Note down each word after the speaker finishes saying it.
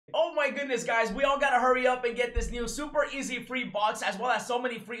Oh my goodness, guys, we all gotta hurry up and get this new super easy free box, as well as so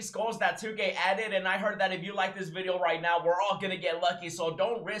many free skulls that 2K added. And I heard that if you like this video right now, we're all gonna get lucky, so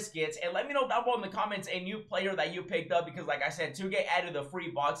don't risk it. And let me know down below in the comments a new player that you picked up, because like I said, 2K added the free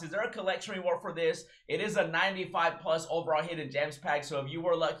box. Is there a collection reward for this? It is a 95 plus overall hidden gems pack, so if you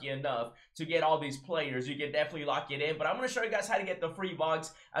were lucky enough to get all these players, you can definitely lock it in. But I'm gonna show you guys how to get the free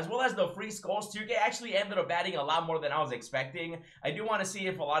box, as well as the free skulls. 2K actually ended up adding a lot more than I was expecting. I do want to see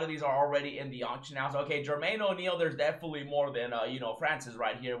if a lot of these are already in the auction house. Okay, Jermaine O'Neal, there's definitely more than, Francis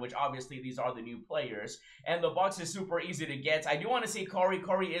right here, which obviously these are the new players. And the box is super easy to get. I do want to see Corey.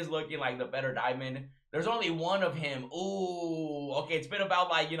 Corey is looking like the better diamond. There's only one of him. Ooh, okay, it's been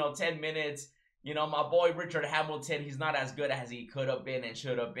about 10 minutes. My boy Richard Hamilton, he's not as good as he could have been and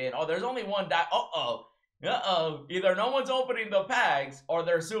should have been. Oh, there's only one either no one's opening the packs or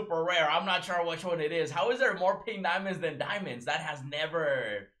they're super rare. I'm not sure which one it is. How is there more pink diamonds than diamonds? That has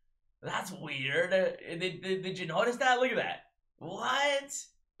never... That's weird. Did you notice that? Look at that. What?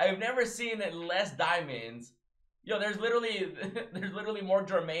 I've never seen less diamonds. Yo, there's literally more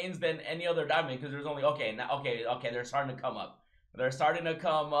Jermaines than any other diamond, because there's only... Okay, they're starting to come up. They're starting to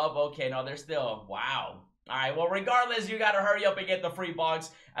come up. Okay, no, they're still... Wow. Alright, well, regardless, you gotta hurry up and get the free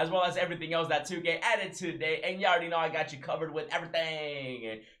box, as well as everything else that 2K added today. And you already know I got you covered with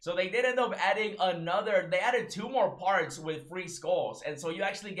everything. So they did end up adding they added 2 more parts with free skulls. And so you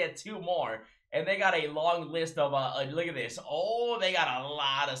actually get 2 more. And they got a long list of, look at this. Oh, they got a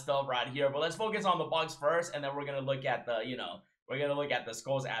lot of stuff right here. But let's focus on the box first, and then we're gonna look at the, we're gonna look at the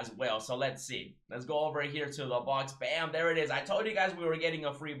skulls as well. So let's see. Let's go over here to the box. Bam, there it is. I told you guys we were getting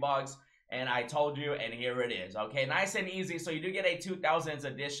a free box. And I told you, and here it is. Okay, nice and easy. So you do get a 2000s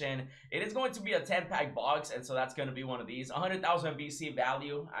edition. It is going to be a 10-pack box, and so that's going to be one of these. 100,000 VC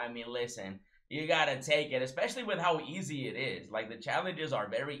value. I mean, listen, you got to take it, especially with how easy it is. Like, the challenges are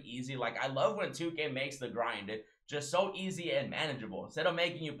very easy. Like, I love when 2K makes the grind just so easy and manageable. Instead of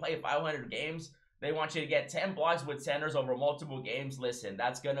making you play 500 games, they want you to get 10 blocks with centers over multiple games. Listen,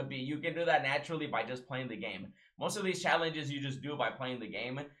 that's going to be, you can do that naturally by just playing the game. Most of these challenges you just do by playing the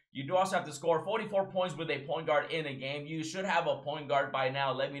game. You do also have to score 44 points with a point guard in a game. You should have a point guard by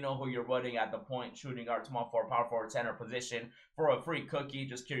now. Let me know who you're running at the point, shooting guard, small forward, power forward, center position for a free cookie.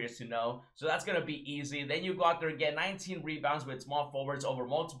 Just curious to know. So that's going to be easy. Then you go out there and get 19 rebounds with small forwards over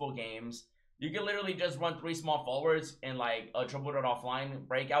multiple games. You can literally just run 3 small forwards in like a triple threat offline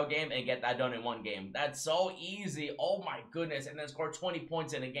breakout game and get that done in 1 game. That's so easy. Oh my goodness. And then score 20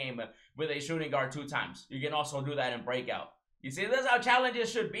 points in a game with a shooting guard 2 times. You can also do that in breakout. You see, this is how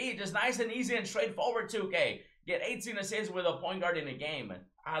challenges should be. Just nice and easy and straightforward, 2K. Get 18 assists with a point guard in a game.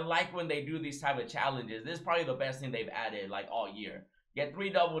 I like when they do these type of challenges. This is probably the best thing they've added like all year. Get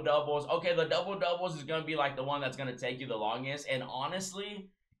 3 double-doubles. Okay, the double-doubles is going to be like the one that's going to take you the longest. And honestly,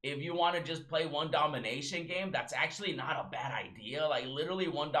 if you want to just play 1 domination game, that's actually not a bad idea. Like, literally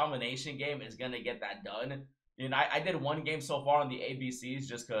 1 domination game is going to get that done. I did 1 game so far on the ABCs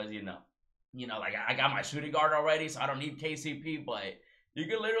just because, like I got my shooting guard already, so I don't need KCP, but you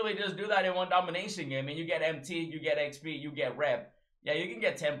can literally just do that in 1 domination game, and you get MT, you get XP, you get rep. Yeah, you can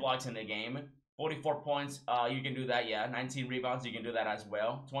get 10 blocks in the game. 44 points, you can do that, yeah. 19 rebounds, you can do that as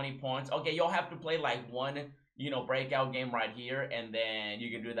well. 20 points. Okay, you'll have to play like 1, breakout game right here, and then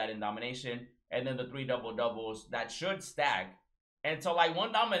you can do that in domination. And then the 3 double-doubles, that should stack. And so like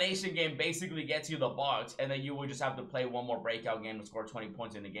 1 domination game basically gets you the box, and then you will just have to play 1 more breakout game to score 20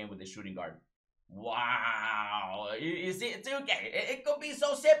 points in the game with the shooting guard. Wow. You see, it's okay. It could be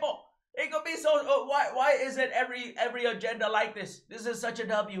so simple. It could be so... why isn't every agenda like this? This is such a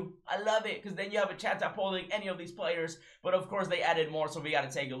W. I love it, because then you have a chance at pulling any of these players. But of course, they added more, so we got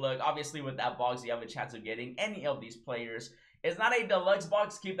to take a look. Obviously, with that box, you have a chance of getting any of these players. It's not a deluxe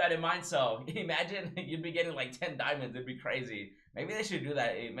box, keep that in mind. So imagine you'd be getting like 10 diamonds. It'd be crazy. Maybe they should do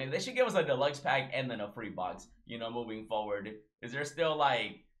that. Maybe they should give us a deluxe pack and then a free box, moving forward. Is there still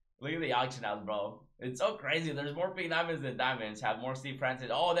like, look at the auction house, bro. It's so crazy. There's more pink diamonds than diamonds. Have more Steve Francis.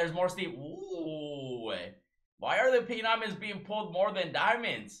 Oh, there's more Steve. Ooh. Why are the pink diamonds being pulled more than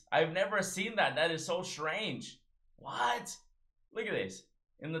diamonds? I've never seen that. That is so strange. What? Look at this.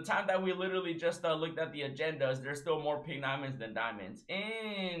 In the time that we literally just looked at the agendas, there's still more pink diamonds than diamonds.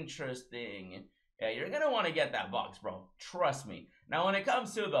 Interesting. Yeah, you're going to want to get that box, bro. Trust me. Now, when it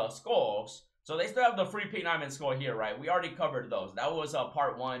comes to the skulls, so they still have the free pink diamond skull here, right? We already covered those. That was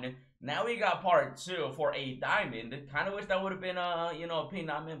part 1. Now we got part 2 for a diamond. Kind of wish that would have been, a pink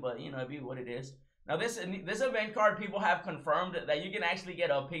diamond, but, it'd be what it is. Now, this event card, people have confirmed that you can actually get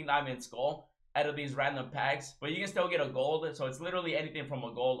a pink diamond skull out of these random packs, but you can still get a gold. So it's literally anything from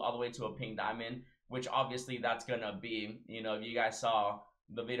a gold all the way to a pink diamond, which obviously that's gonna be, if you guys saw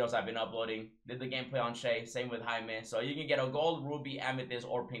the videos I've been uploading. Did the gameplay on Shay, same with Jaime. So you can get a gold, ruby, amethyst,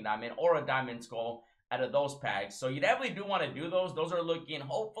 or pink diamond, or a diamond skull out of those packs. So you definitely do want to do those. Those are looking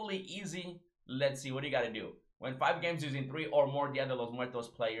hopefully easy. Let's see, what do you got to do? Win 5 games using 3 or more Dia de los Muertos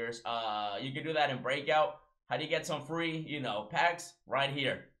players. You can do that in Breakout. How do you get some free, you know, packs? Right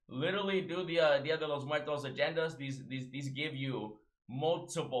here. Literally do the Dia de los Muertos agendas. These give you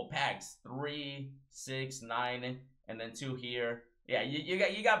multiple packs. 3, 6, 9, and then 2 here. Yeah,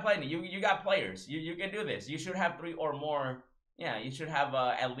 you got plenty. You got players. You can do this. You should have 3 or more. Yeah, you should have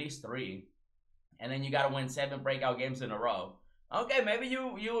at least 3. And then you got to win 7 breakout games in a row. Okay, maybe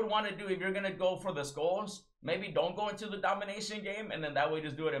you would want to do, if you're going to go for the skulls, maybe don't go into the domination game, and then that way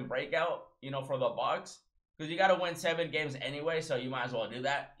just do it in breakout, you know, for the box. Because you got to win 7 games anyway, so you might as well do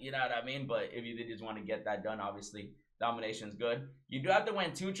that. You know what I mean? But if you did just want to get that done, obviously, domination's good. You do have to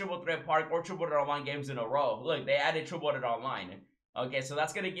win 2 Triple Threat Park or Triple Threat Online games in a row. Look, they added Triple Threat Online. Okay, so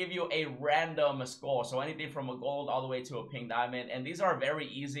that's going to give you a random skull. So anything from a gold all the way to a pink diamond. And these are very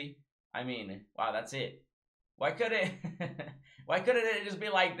easy. I mean, wow, that's it. Why couldn't it just be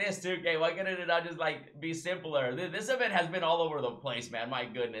like this, 2K? Why couldn't it not just, like, be simpler? This event has been all over the place, man. My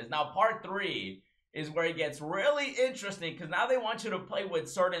goodness. Now, part 3 is where it gets really interesting, because now they want you to play with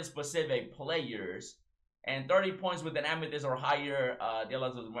certain specific players. And 30 points with an amethyst or higher. That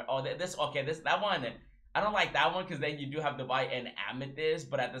one, I don't like that one, because then you do have to buy an amethyst,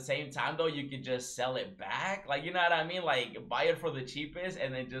 but at the same time, though, you could just sell it back. Like, you know what I mean? Like, buy it for the cheapest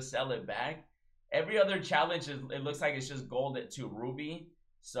and then just sell it back. Every other challenge, it looks like it's just gold to ruby.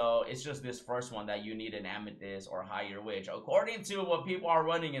 So, it's just this first one that you need an amethyst or higher, which, according to what people are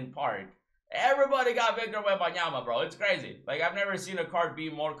running in Park, everybody got Victor Wembanyama, bro. It's crazy. Like, I've never seen a card be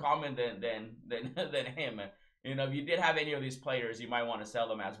more common than him. You know, if you did have any of these players, you might want to sell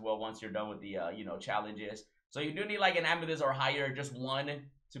them as well once you're done with the, you know, challenges. So you do need like an amethyst or higher, just one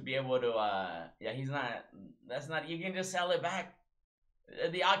to be able to, yeah, you can just sell it back.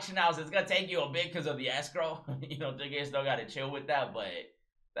 The auction house, it's going to take you a bit because of the escrow. You know, you still got to chill with that, but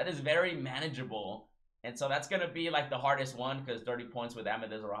that is very manageable. And so that's going to be like the hardest one, because 30 points with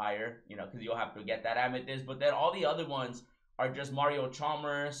amethyst or higher, you know, because you'll have to get that amethyst. But then all the other ones are just Mario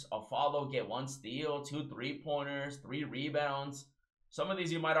Chalmers, a follow, get 1 steal, 2 3-pointers, 3 rebounds. Some of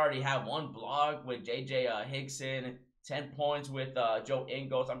these you might already have. 1 block with JJ Hickson, 10 points with Joe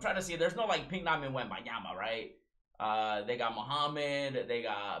Ingles. I'm trying to see, there's no like pink diamond Wembanyama, right? They got Muhammad, they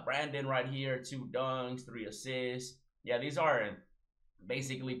got Brandon right here, 2 dunks, 3 assists. Yeah, these are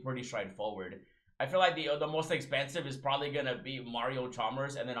basically pretty straightforward. I feel like the most expensive is probably gonna be Mario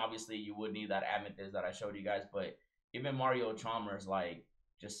Chalmers, and then obviously you would need that amethyst that I showed you guys. But even Mario Chalmers, like,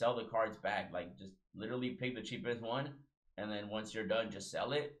 just sell the cards back. Like, just literally pick the cheapest one, and then once you're done, just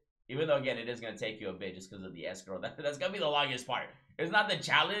sell it. Even though, again, it is gonna take you a bit just because of the escrow. That's gonna be the longest part. It's not the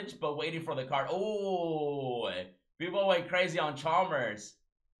challenge, but waiting for the card. Oh, people went crazy on Chalmers.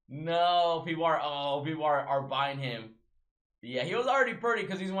 No, people are buying him. Yeah, he was already pretty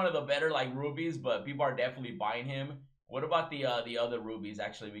because he's one of the better, like, rubies, but people are definitely buying him. What about the other rubies?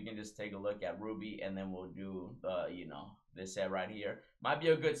 Actually, we can just take a look at ruby, and then we'll do the, you know, this set right here. Might be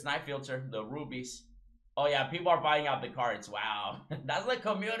a good snipe filter, the rubies. Oh, yeah, people are buying out the cards. Wow. That's the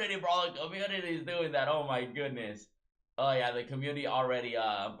community, bro. The community is doing that. Oh, my goodness. Oh, yeah, the community already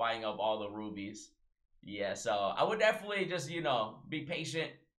buying up all the rubies. Yeah, so I would definitely just, you know, be patient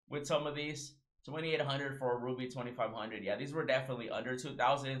with some of these. 2,800 for a ruby, 2,500. Yeah, these were definitely under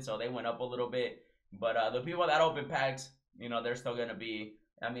 2,000, so they went up a little bit. But the people that open packs, you know, they're still going to be,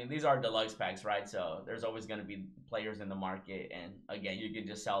 I mean, these are deluxe packs, right? So there's always going to be players in the market. And again, you can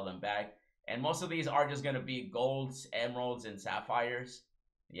just sell them back. And most of these are just going to be golds, emeralds, and sapphires.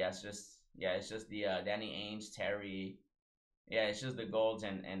 Yeah, it's just the Danny Ainge, Terry. Yeah, it's just the golds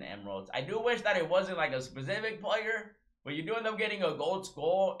and emeralds. I do wish that it wasn't like a specific player. But you do end up getting a gold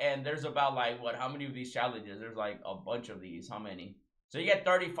skull, and there's about, like, what, how many of these challenges? There's, like, a bunch of these. How many? So you get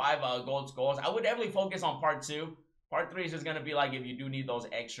 35 gold skulls. I would definitely focus on part 2. Part 3 is just going to be, like, if you do need those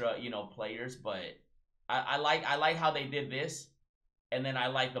extra, you know, players. But I like how they did this. And then I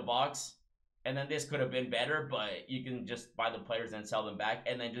like the box. And then this could have been better, but you can just buy the players and sell them back.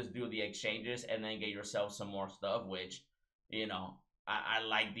 And then just do the exchanges and then get yourself some more stuff, which, you know, I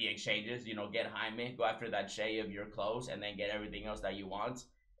like the exchanges, you know, get Jaime, go after that Shay of your clothes, and then get everything else that you want.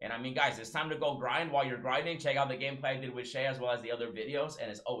 And I mean, guys, it's time to go grind. While you're grinding, check out the gameplay I did with Shay as well as the other videos.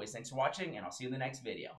 And as always, thanks for watching, and I'll see you in the next video.